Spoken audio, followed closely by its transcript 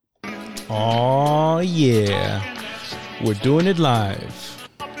Aw, yeah. We're doing it live.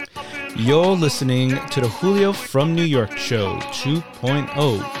 You're listening to the Julio from New York Show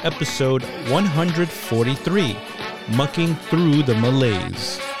 2.0, episode 143, Mucking Through the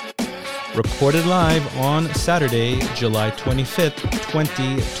Malaise. Recorded live on Saturday, July 25th,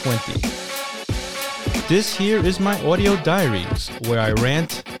 2020. This here is my audio diaries, where I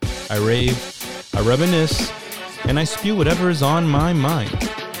rant, I rave, I reminisce, and I spew whatever is on my mind.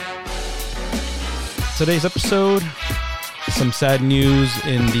 Today's episode, some sad news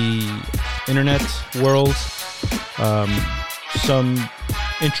in the internet world, some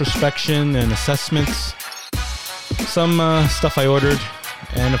introspection and assessments, some stuff I ordered,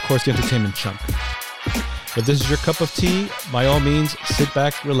 and of course the entertainment chunk. If this is your cup of tea, by all means, sit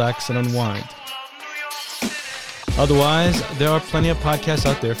back, relax, and unwind. Otherwise, there are plenty of podcasts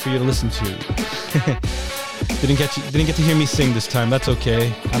out there for you to listen to. Didn't get to hear me sing this time. That's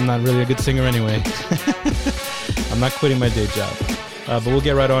okay. I'm not really a good singer anyway. I'm not quitting my day job. But we'll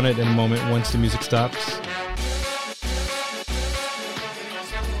get right on it in a moment once the music stops.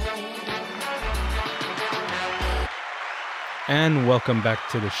 And welcome back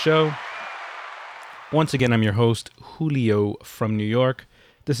to the show. Once again, I'm your host, Julio from New York.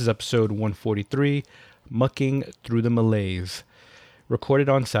 This is episode 143, Mucking Through the Malaise, recorded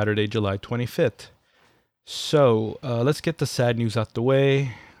on Saturday, July 25th. So, let's get the sad news out the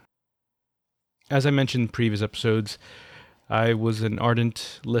way. As I mentioned in previous episodes, I was an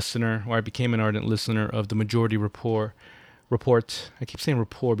ardent listener, or I became an ardent listener of the Majority Report. I keep saying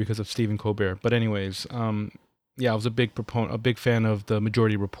rapport because of Stephen Colbert. But anyways, I was a big fan of the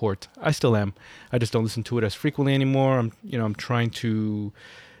Majority Report. I still am. I just don't listen to it as frequently anymore. I'm trying to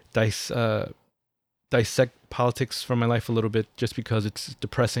dissect politics from my life a little bit, just because it's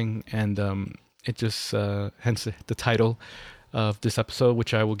depressing, and it just hence the title of this episode,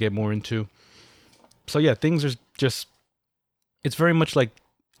 which I will get more into. So yeah, things are just, it's very much like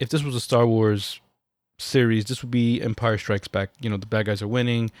if this was a Star Wars series, this would be Empire Strikes Back. The bad guys are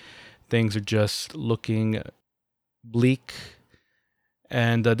winning, things are just looking bleak,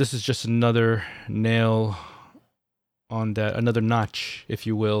 and this is just another nail on that, another notch, if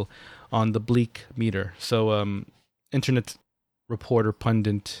you will, on the bleak meter. So internet reporter,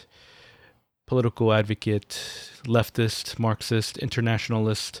 pundit, political advocate, leftist, Marxist,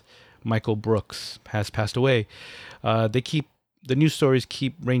 internationalist Michael Brooks has passed away. The news stories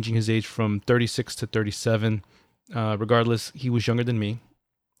keep ranging his age from 36 to 37. Regardless, he was younger than me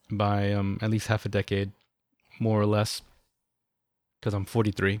by at least half a decade, more or less, because I'm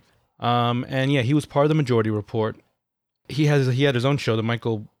 43. And yeah, he was part of the Majority Report. He had his own show, the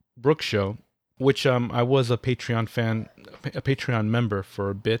Michael Brooks Show, which I was a Patreon member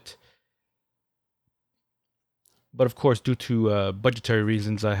for a bit. But of course, due to budgetary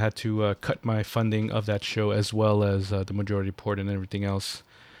reasons, I had to cut my funding of that show, as well as the Majority Report and everything else.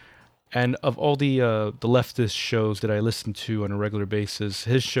 And of all the leftist shows that I listened to on a regular basis,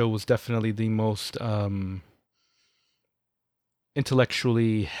 his show was definitely the most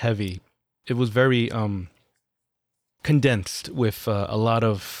intellectually heavy. It was very condensed with a lot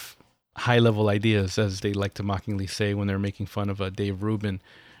of high-level ideas, as they like to mockingly say when they're making fun of Dave Rubin,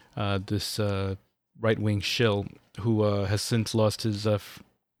 this right-wing shill who has since lost his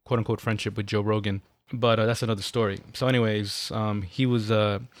quote-unquote friendship with Joe Rogan. But that's another story. So anyways, he was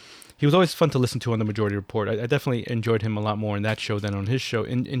always fun to listen to on the Majority Report. I definitely enjoyed him a lot more in that show than on his show,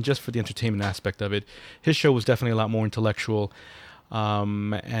 and just for the entertainment aspect of it. His show was definitely a lot more intellectual,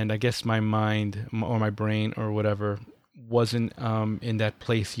 and I guess my mind or my brain or whatever wasn't in that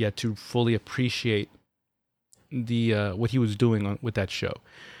place yet to fully appreciate the what he was doing with that show.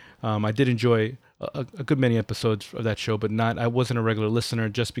 I did enjoy a good many episodes of that show, but I wasn't a regular listener,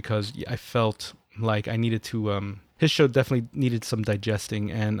 just because I felt like I needed to, his show definitely needed some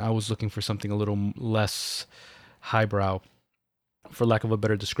digesting, and I was looking for something a little less highbrow, for lack of a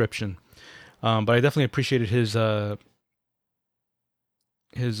better description. But I definitely appreciated his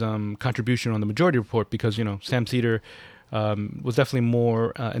contribution on the Majority Report, because, Sam Cedar was definitely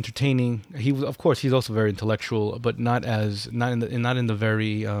more entertaining. He was, of course, he's also very intellectual, but not in the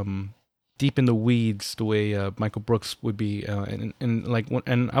very deep in the weeds the way Michael Brooks would be. And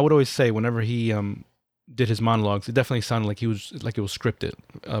I would always say, whenever he did his monologues, it definitely sounded like it was scripted,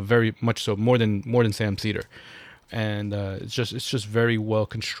 very much so, more than Sam Cedar. And it's just very well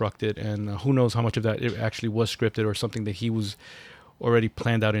constructed. And who knows how much of that it actually was scripted, or something that he was already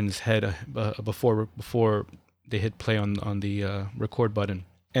planned out in his head before they hit play on the record button.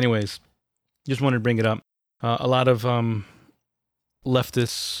 Anyways, just wanted to bring it up. A lot of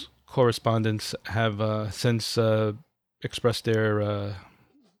leftist correspondents have since expressed their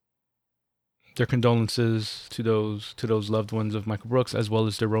their condolences to those loved ones of Michael Brooks, as well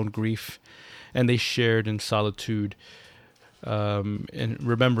as their own grief, and they shared in solitude, in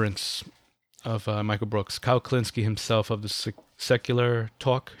remembrance of Michael Brooks. Kyle Klinsky himself of the Secular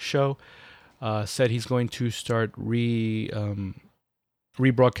Talk show said he's going to start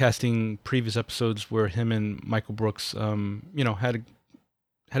rebroadcasting previous episodes where him and Michael Brooks, had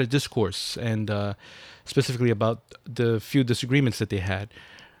a discourse, and specifically about the few disagreements that they had.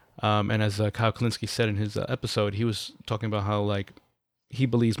 And as Kyle Klinsky said in his episode, he was talking about how like he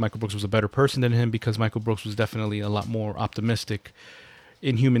believes Michael Brooks was a better person than him because Michael Brooks was definitely a lot more optimistic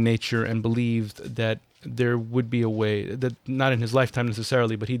in human nature and believed that there would be a way, that not in his lifetime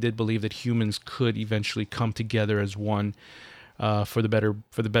necessarily, but he did believe that humans could eventually come together as one for the better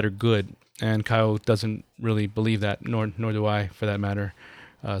good. And Kyle doesn't really believe that, nor do I, for that matter,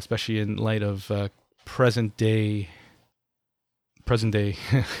 especially in light of present day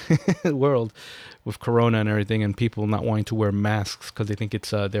world with Corona and everything, and people not wanting to wear masks because they think it's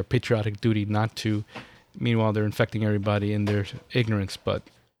their patriotic duty not to. Meanwhile, they're infecting everybody in their ignorance. But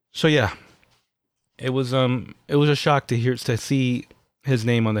so yeah, it was a shock to see his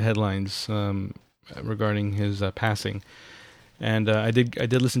name on the headlines regarding his passing. And I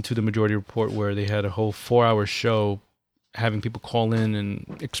did listen to the Majority Report where they had a whole 4-hour show having people call in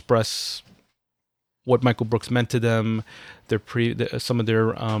and express what Michael Brooks meant to them, some of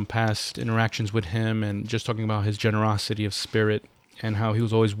their past interactions with him, and just talking about his generosity of spirit and how he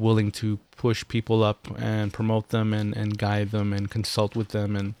was always willing to push people up and promote them and guide them and consult with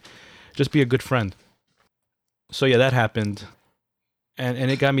them and just be a good friend. So yeah, that happened. And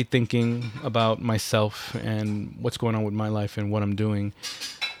it got me thinking about myself and what's going on with my life and what I'm doing.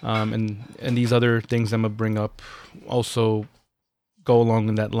 And these other things I'm going to bring up also go along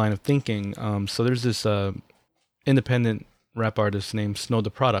in that line of thinking. So there's this independent rap artist named Snow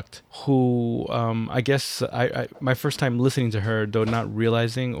the Product, who I guess I my first time listening to her, though not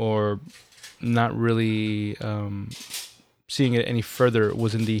realizing or not really seeing it any further,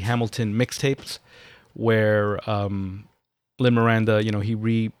 was in the Hamilton mixtapes, where Lin Miranda, he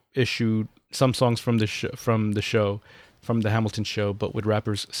reissued some songs from the Hamilton show, but with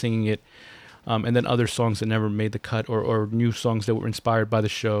rappers singing it. And then other songs that never made the cut, or new songs that were inspired by the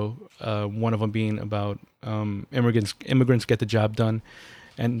show. One of them being about immigrants get the job done,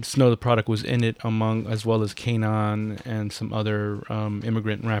 and Snow the Product was in it, as well as Kanan and some other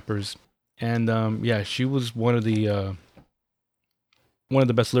immigrant rappers. And she was one of the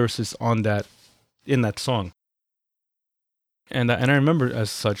best lyricists in that song. And I remember as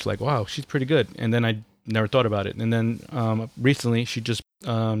such, like, wow, she's pretty good. And then I never thought about it. And then recently she just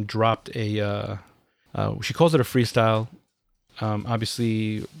dropped she calls it a freestyle.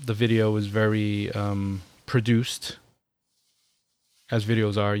 Obviously the video is very produced, as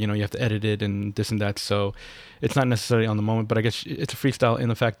videos are. You have to edit it and this and that, so it's not necessarily on the moment, but I guess it's a freestyle in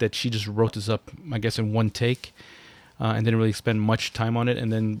the fact that she just wrote this up, I guess, in one take, and didn't really spend much time on it,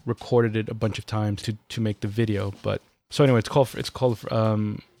 and then recorded it a bunch of times to make the video. But so anyway, she calls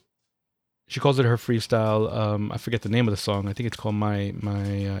it her freestyle. I forget the name of the song. I think it's called My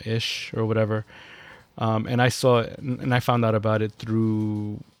Ish or whatever. And I saw it, and I found out about it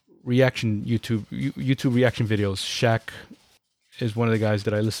through YouTube reaction videos. Shaq is one of the guys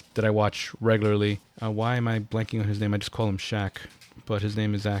that I watch regularly. Why am I blanking on his name? I just call him Shaq, but his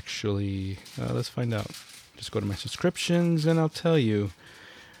name is actually. Let's find out. Just go to my subscriptions, and I'll tell you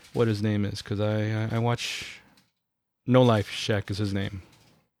what his name is, because I watch. No Life Shaq is his name.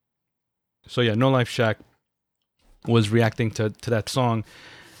 So yeah, No Life Shaq was reacting to that song,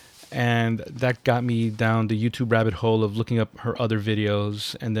 and that got me down the YouTube rabbit hole of looking up her other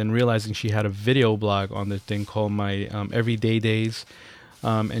videos, and then realizing she had a video blog on the thing called My Everyday Days,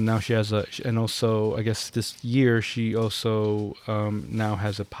 and now she has and also I guess this year she also now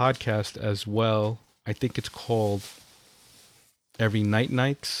has a podcast as well. I think it's called Every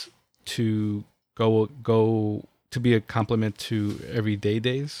Nights, to go to be a compliment to Everyday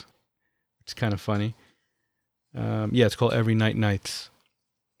Days. It's kind of funny. It's called Every Nights.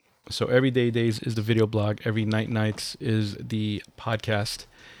 So Everyday Days is the video blog. Every Nights is the podcast.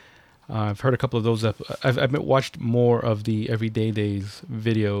 I've heard a couple of those. I've watched more of the Everyday Days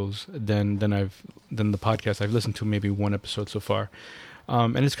videos than the podcast. I've listened to maybe one episode so far,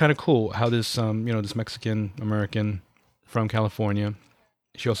 and it's kind of cool how this this Mexican American from California.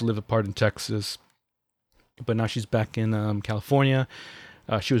 She also lived a part in Texas, but now she's back in California.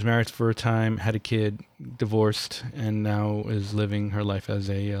 She was married for a time, had a kid, divorced, and now is living her life as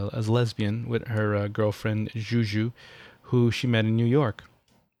a lesbian with her girlfriend Juju, who she met in New York.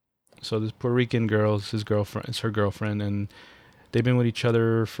 So this Puerto Rican girl is her girlfriend, and They've been with each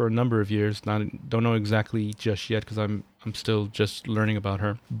other for a number of years. Don't know exactly just yet because I'm still just learning about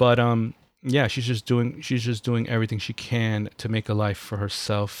her. But yeah, she's just doing everything she can to make a life for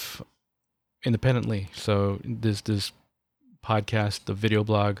herself independently. So this podcast, the video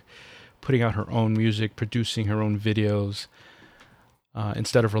blog, putting out her own music, producing her own videos,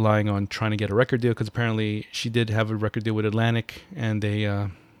 instead of relying on trying to get a record deal, because apparently she did have a record deal with Atlantic, and they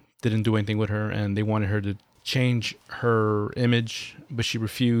didn't do anything with her, and they wanted her to change her image, but she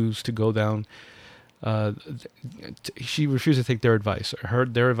refused to go down. She refused to take their advice.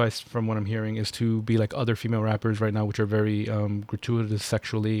 Their advice, from what I'm hearing, is to be like other female rappers right now, which are very gratuitous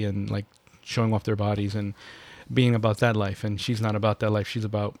sexually and like showing off their bodies and being about that life. And she's not about that life. She's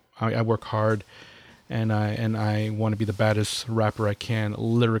about I work hard, and I want to be the baddest rapper I can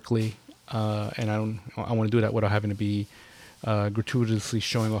lyrically, and I want to do that without having to be gratuitously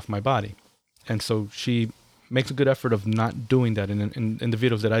showing off my body. And so she makes a good effort of not doing that in the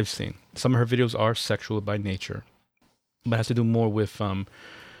videos that I've seen. Some of her videos are sexual by nature, but it has to do more with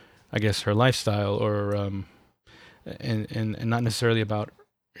I guess her lifestyle, or and not necessarily about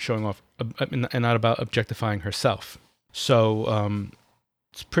showing off, and not about objectifying herself. So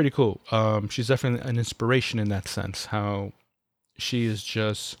it's pretty cool. She's definitely an inspiration in that sense, how she is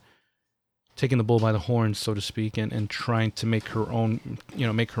just taking the bull by the horns, so to speak, and trying to make her own,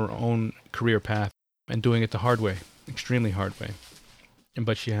 make her own career path, and doing it the hard way, extremely hard way.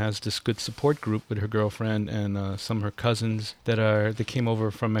 But she has this good support group with her girlfriend and some of her cousins they came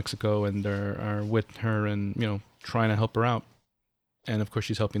over from Mexico and are with her and, trying to help her out. And of course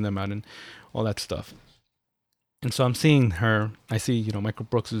she's helping them out and all that stuff. And so I'm seeing her, I see, Michael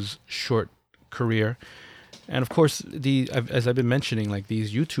Brooks's short career. And of course, as I've been mentioning, like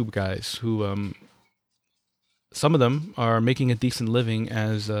these YouTube guys who, some of them are making a decent living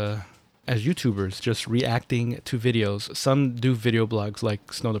as YouTubers, just reacting to videos. Some do video blogs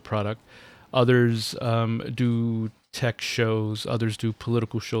like Snow the Product. Others do tech shows. Others do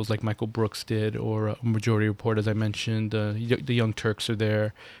political shows like Michael Brooks did, or Majority Report, as I mentioned. The Young Turks are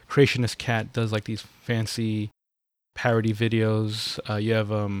there. Creationist Cat does like these fancy parody videos. You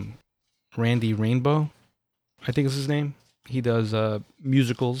have Randy Rainbow, I think is his name. He does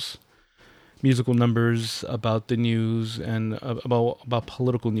musical numbers about the news and about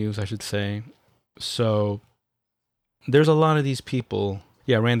political news, I should say. So there's a lot of these people.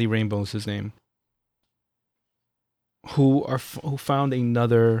 Yeah, Randy Rainbow is his name. Who found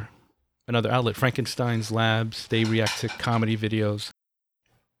another outlet, Frankenstein's Labs. They react to comedy videos,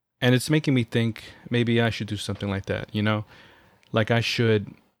 and it's making me think maybe I should do something like that. Like I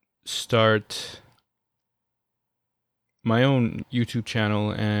should start my own YouTube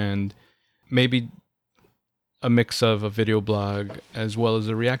channel and maybe a mix of a video blog as well as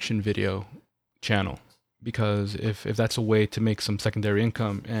a reaction video channel, because if that's a way to make some secondary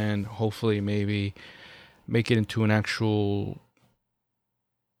income and hopefully maybe make it into an actual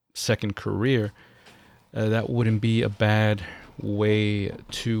second career, that wouldn't be a bad way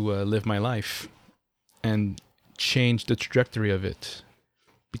to live my life and change the trajectory of it.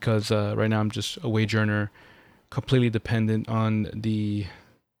 Because right now I'm just a wage earner, completely dependent on the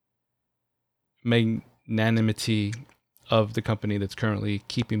magnanimity of the company that's currently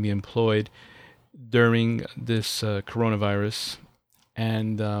keeping me employed during this coronavirus,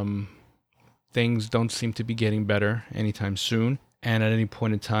 and things don't seem to be getting better anytime soon. And at any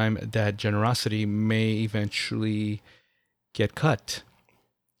point in time, that generosity may eventually get cut,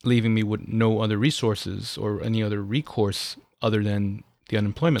 leaving me with no other resources or any other recourse other than the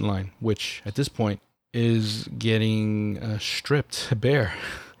unemployment line, which at this point is getting stripped bare,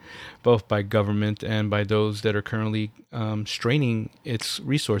 both by government and by those that are currently straining its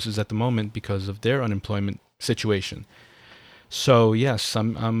resources at the moment because of their unemployment situation. So yes,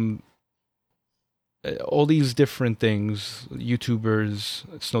 I'm all these different things,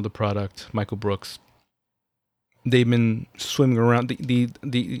 YouTubers, Snow the Product, Michael Brooks, they've been swimming around,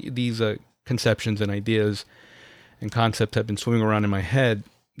 these conceptions and ideas and concepts have been swimming around in my head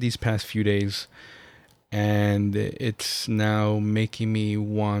these past few days. And it's now making me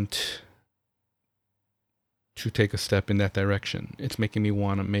want to take a step in that direction. It's making me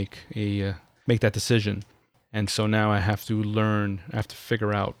want to make that decision. And so now I have to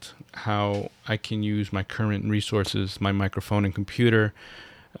figure out how I can use my current resources, my microphone and computer,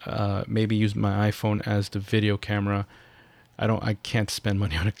 maybe use my iPhone as the video camera. I can't spend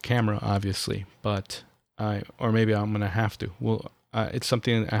money on a camera, obviously, but maybe I'm going to have to. Well, it's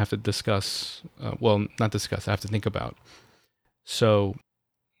something I have to discuss. Not discuss, I have to think about. So,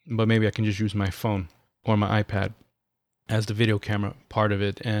 but maybe I can just use my phone or my iPad as the video camera part of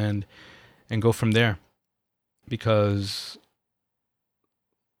it and go from there. Because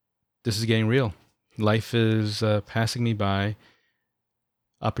this is getting real. Life is passing me by.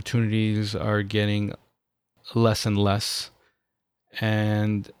 Opportunities are getting less and less,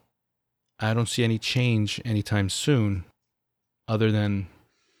 and I don't see any change anytime soon, other than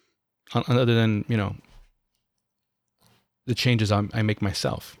the changes I make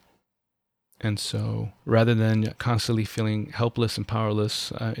myself. And so, rather than constantly feeling helpless and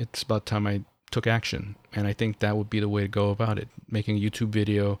powerless, it's about time I took action. And I think that would be the way to go about it. Making a YouTube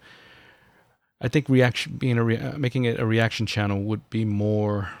video, I think making it a reaction channel would be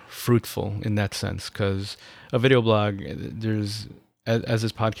more fruitful in that sense. Because a video blog, there's, as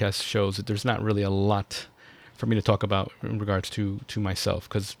this podcast shows, there's not really a lot for me to talk about in regards to myself,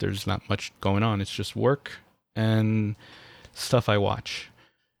 because there's not much going on. It's just work and stuff I watch.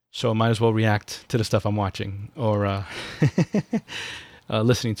 So I might as well react to the stuff I'm watching or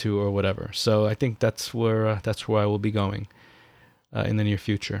listening to or whatever. So I think that's where I will be going in the near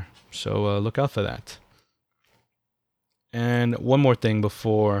future. So look out for that. And one more thing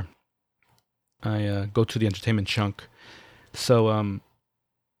before I go to the entertainment chunk. So I'm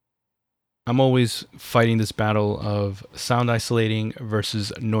always fighting this battle of sound isolating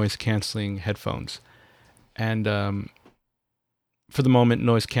versus noise canceling headphones. And for the moment,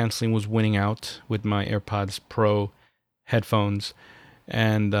 noise canceling was winning out with my AirPods Pro headphones.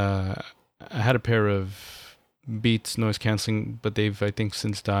 And I had a pair of Beats noise canceling, but they've, I think,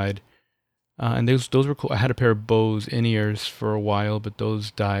 since died. And those were cool. I had a pair of Bose in-ears for a while, but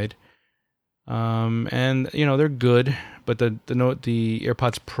those died. And they're good, but the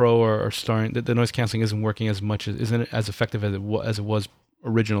AirPods Pro are starting. The noise canceling isn't working isn't as effective as it was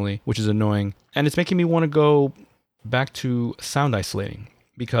originally, which is annoying. And it's making me want to go back to sound isolating,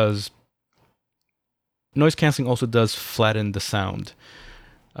 because noise canceling also does flatten the sound.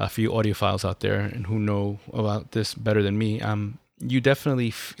 For you audiophiles out there and who know about this better than me, you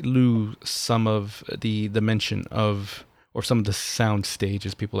definitely lose some of the dimension of, or some of the sound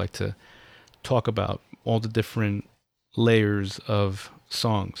stages people like to talk about, all the different layers of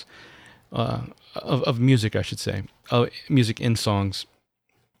songs, of music, I should say, music in songs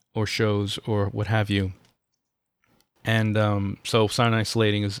or shows or what have you. And so sound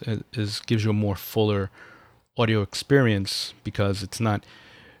isolating is gives you a more fuller audio experience, because it's not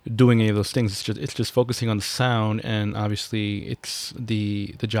doing any of those things. It's just focusing on the sound, and obviously it's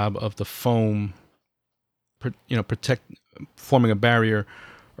the job of the foam, forming a barrier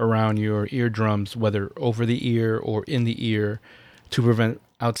around your eardrums, whether over the ear or in the ear, to prevent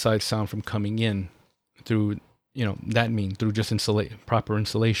outside sound from coming in through through just proper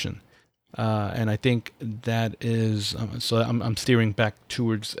insulation. And I think that is so I'm steering back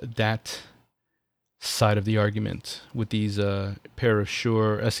towards that side of the argument with these pair of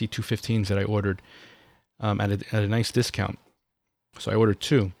Shure SE215s that I ordered at a nice discount. So I ordered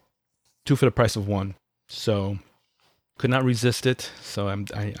two for the price of one. So could not resist it. So I'm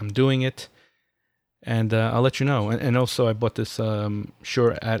doing it, and I'll let you know. And also I bought this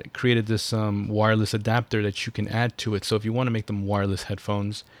Shure created this wireless adapter that you can add to it. So if you want to make them wireless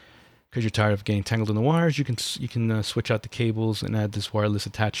headphones, because you're tired of getting tangled in the wires, you can switch out the cables and add this wireless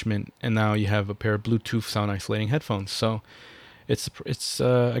attachment, and now you have a pair of Bluetooth sound isolating headphones. So it's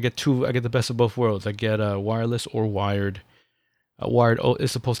I get the best of both worlds. I get wireless or wired. Wired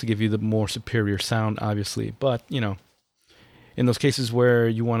is supposed to give you the more superior sound, obviously, but in those cases where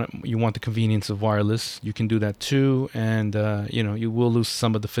you want the convenience of wireless, you can do that too, and you will lose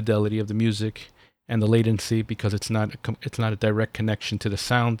some of the fidelity of the music and the latency, because it's not a direct connection to the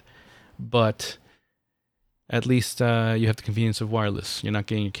sound. But at least you have the convenience of wireless. You're not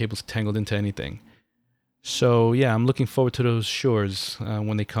getting your cables tangled into anything. So yeah, I'm looking forward to those Shures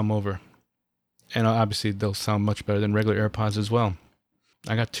when they come over. And obviously they'll sound much better than regular AirPods as well.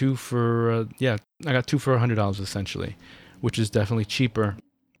 I got two for $100 essentially, which is definitely cheaper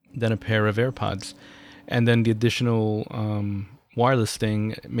than a pair of AirPods. And then the additional wireless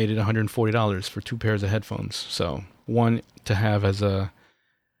thing made it $140 for two pairs of headphones. So one to have as a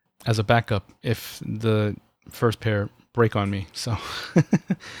backup if the first pair break on me. So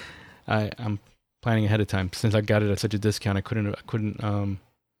I'm planning ahead of time. Since I got it at such a discount, I couldn't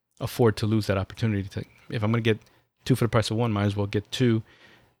afford to lose that opportunity. If I'm going to get two for the price of one, might as well get two,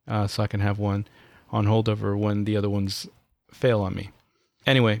 so I can have one on holdover when the other ones fail on me.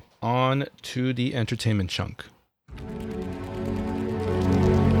 Anyway, on to the entertainment chunk.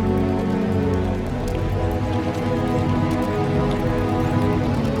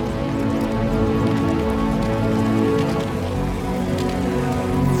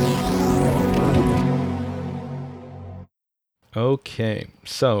 Okay,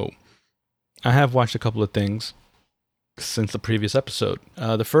 so I have watched a couple of things. since the previous episode.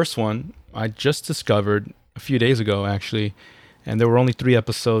 The first one I just discovered a few days ago, actually, and there were only 3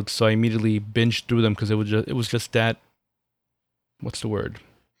 episodes, so I immediately binged through them because it was just that, what's the word?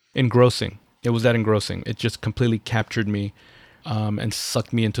 Engrossing. It was that engrossing. It just completely captured me, and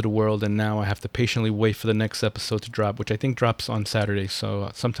sucked me into the world. And now I have to patiently wait for the next episode to drop, which I think drops on Saturday.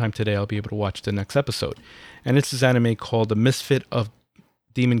 So sometime today I'll be able to watch the next episode. And it's this anime called The Misfit of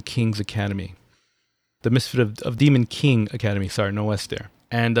Demon King's Academy. The Misfit of Demon King Academy. Sorry, no S there.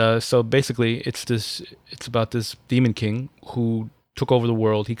 And so basically, it's about this demon king who took over the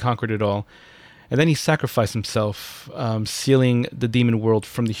world. He conquered it all, and then he sacrificed himself, sealing the demon world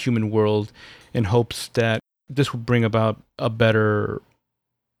from the human world, in hopes that this would bring about a better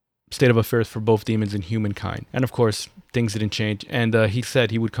state of affairs for both demons and humankind. And of course, things didn't change. And he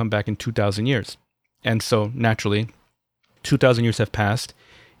said he would come back in 2,000 years. And so naturally, 2,000 years have passed.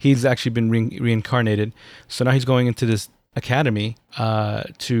 He's actually been reincarnated. So now he's going into this academy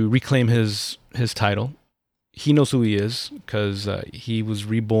to reclaim his title. He knows who he is because he was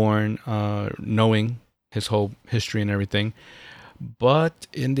reborn knowing his whole history and everything. But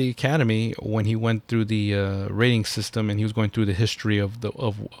in the academy, when he went through the rating system and he was going through the history of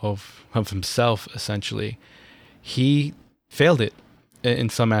himself, essentially, he failed it in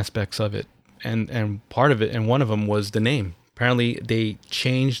some aspects of it, and part of it, and one of them was the name. Apparently, they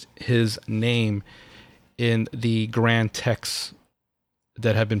changed his name in the grand texts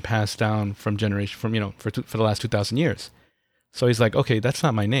that have been passed down from generation for the last 2,000 years. So he's like, okay, that's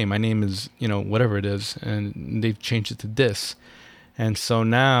not my name. My name is whatever it is, and they've changed it to this. And so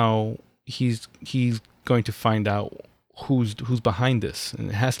now he's going to find out who's behind this, and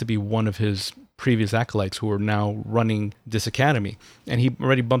it has to be one of his previous acolytes who are now running this academy. And he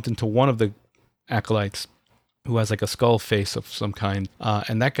already bumped into one of the acolytes who has like a skull face of some kind,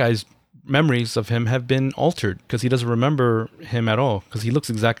 and that guy's memories of him have been altered because he doesn't remember him at all, because he looks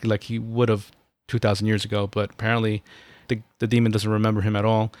exactly like he would have 2,000 years ago. But apparently the demon doesn't remember him at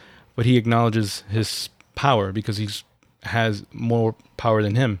all, but he acknowledges his power because he's has more power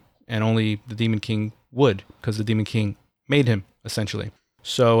than him, and only the Demon King would, because the Demon King made him, essentially.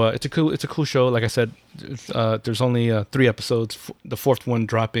 So it's a cool show. Like I said, there's only 3 episodes. The 4th one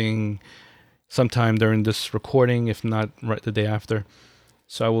dropping sometime during this recording, if not right the day after.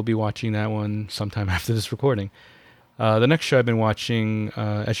 So I will be watching that one sometime after this recording. The next show I've been watching,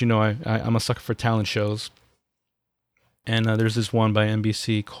 as you know, I'm a sucker for talent shows, and there's this one by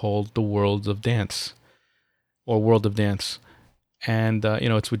NBC called The World of Dance. Or World of Dance, and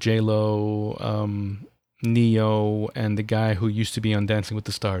it's with J-Lo, Neo, and the guy who used to be on Dancing with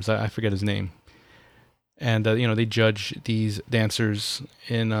the Stars. I forget his name. And they judge these dancers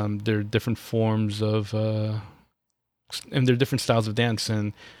in their different forms of, and their different styles of dance,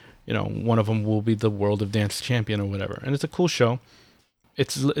 and one of them will be the World of Dance champion or whatever. And it's a cool show.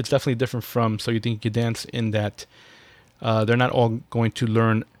 It's definitely different from So You Think You Could Dance in that. They're not all going to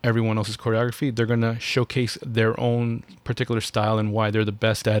learn everyone else's choreography. They're going to showcase their own particular style and why they're the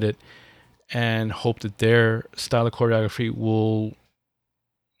best at it, and hope that their style of choreography will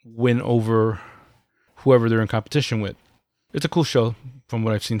win over whoever they're in competition with. It's a cool show from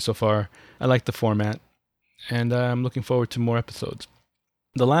what I've seen so far. I like the format, and I'm looking forward to more episodes.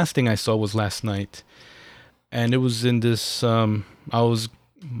 The last thing I saw was last night, and it was in this, I was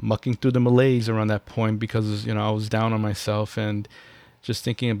mucking through the Malaise around that point because I was down on myself and just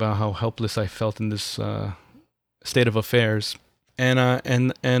thinking about how helpless I felt in this state of affairs, and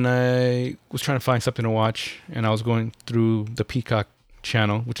I was trying to find something to watch, and I was going through the Peacock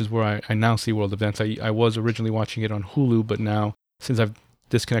channel, which is where I now see World of Dance. I was originally watching it on Hulu, but now since I've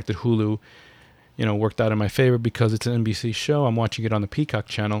disconnected Hulu, worked out in my favor because it's an NBC show. I'm watching it on the Peacock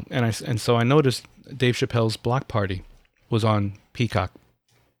channel, and so I noticed Dave Chappelle's Block Party was on Peacock.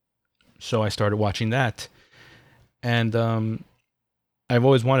 So I started watching that, and I've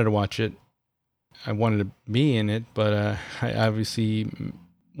always wanted to watch it. I wanted to be in it, but I obviously,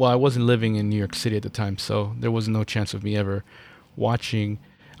 I wasn't living in New York City at the time, so there was no chance of me ever watching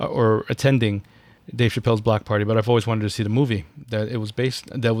or attending Dave Chappelle's Block Party. But I've always wanted to see the movie that was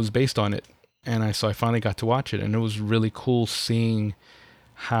based on it, and I finally got to watch it, and it was really cool seeing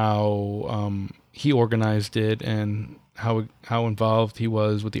how he organized it and how involved he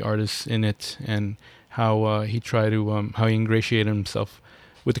was with the artists in it, and how he tried to how he ingratiated himself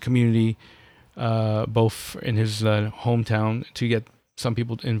with the community, both in his hometown to get some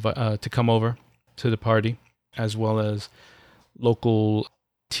people to come over to the party, as well as local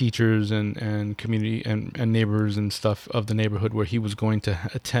teachers and community and neighbors and stuff of the neighborhood where he was going to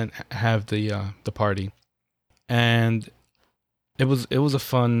have the party. And it was a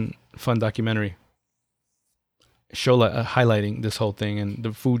fun documentary. show highlighting this whole thing, and the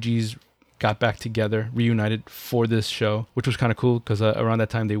Fugees got back together, reunited for this show, which was kind of cool because around that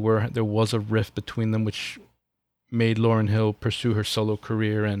time there was a rift between them, which made Lauryn Hill pursue her solo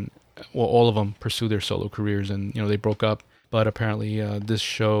career, and well, all of them pursue their solo careers, and they broke up. But apparently, this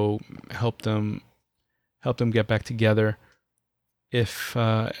show helped them get back together. If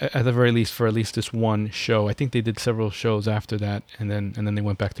at the very least, for at least this one show, I think they did several shows after that, and then they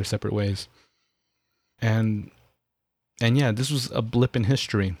went back their separate ways. And yeah, this was a blip in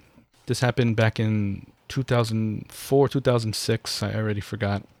history. This happened back in 2004, 2006. I already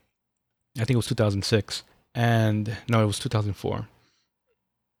forgot. I think it was 2006. And no, it was 2004.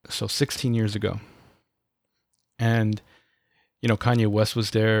 So 16 years ago. And, Kanye West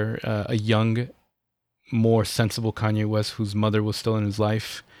was there, a young, more sensible Kanye West whose mother was still in his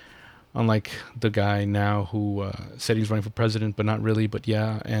life. Unlike the guy now who said he was running for president, but not really, but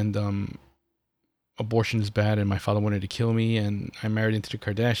yeah. And abortion is bad, and my father wanted to kill me, and I married into the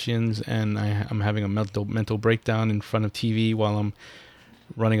Kardashians, and I'm having a mental breakdown in front of TV while I'm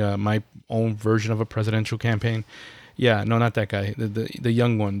running my own version of a presidential campaign. Yeah, no, not that guy. The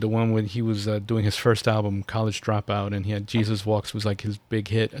young one, the one when he was doing his first album, College Dropout, and he had Jesus Walks was like his big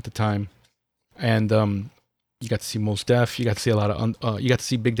hit at the time. And you got to see Mos Def. You got to see a lot of you got to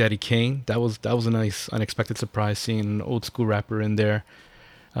see Big Daddy Kane. That was a nice unexpected surprise, seeing an old school rapper in there,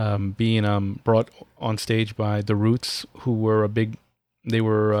 being brought on stage by The Roots, who were a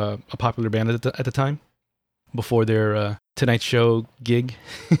popular band at the time, before their Tonight Show gig,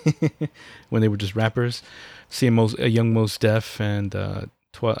 when they were just rappers. Seeing a young Mos Def and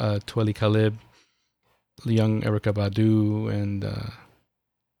Tweli Khalib, young Erykah Badu, and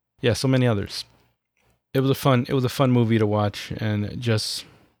yeah, so many others. It was a fun movie to watch, and just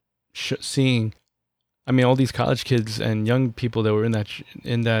seeing, I mean, all these college kids and young people that were in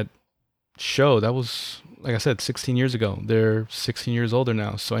that show. That was, like I said, 16 years ago. They're 16 years older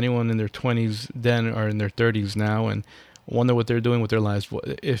now. So anyone in their 20s then are in their 30s now, and wonder what they're doing with their lives.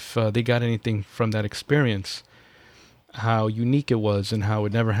 If they got anything from that experience, how unique it was, and how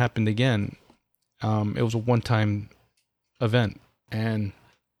it never happened again. It was a one-time event, and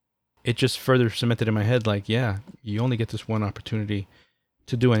it just further cemented in my head, like, yeah, you only get this one opportunity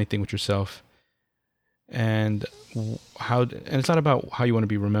to do anything with yourself. And it's not about how you want to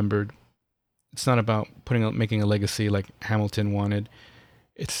be remembered. It's not about making a legacy like Hamilton wanted.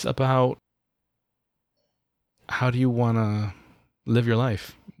 It's about, how do you want to live your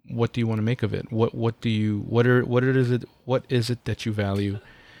life? What do you want to make of it? What is it that you value,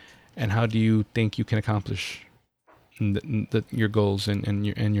 and how do you think you can accomplish your goals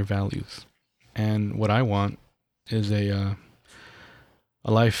and your values? And what I want is a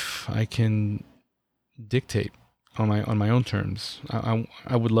life I can dictate on my own terms.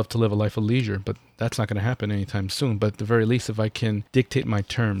 I would love to live a life of leisure, but that's not going to happen anytime soon. But at the very least, if I can dictate my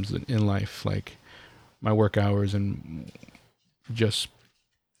terms in life, like my work hours and just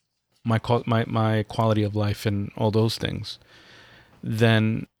my quality of life and all those things,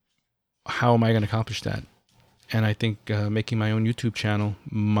 then how am I going to accomplish that? And I think making my own YouTube channel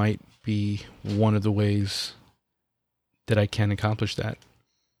might be one of the ways that I can accomplish that.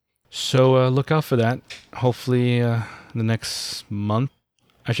 So look out for that. Hopefully the next month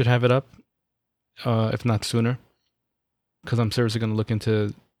I should have it up, if not sooner, because I'm seriously going to look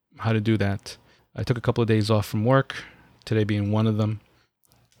into how to do that. I took a couple of days off from work, today being one of them,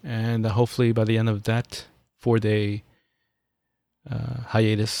 and hopefully by the end of that 4-day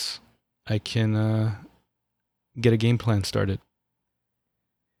hiatus, I can get a game plan started.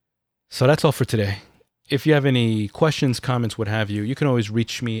 So that's all for today. If you have any questions, comments, what have you, you can always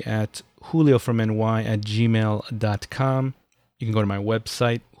reach me at juliofromny@gmail.com. You can go to my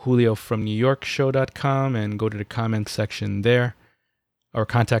website, juliofromnewyorkshow.com, and go to the comment section there, or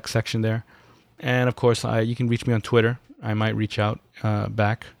contact section there. And of course, you can reach me on Twitter. I might reach out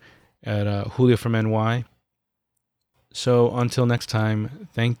back at juliofromny. So until next time,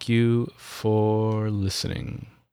 thank you for listening.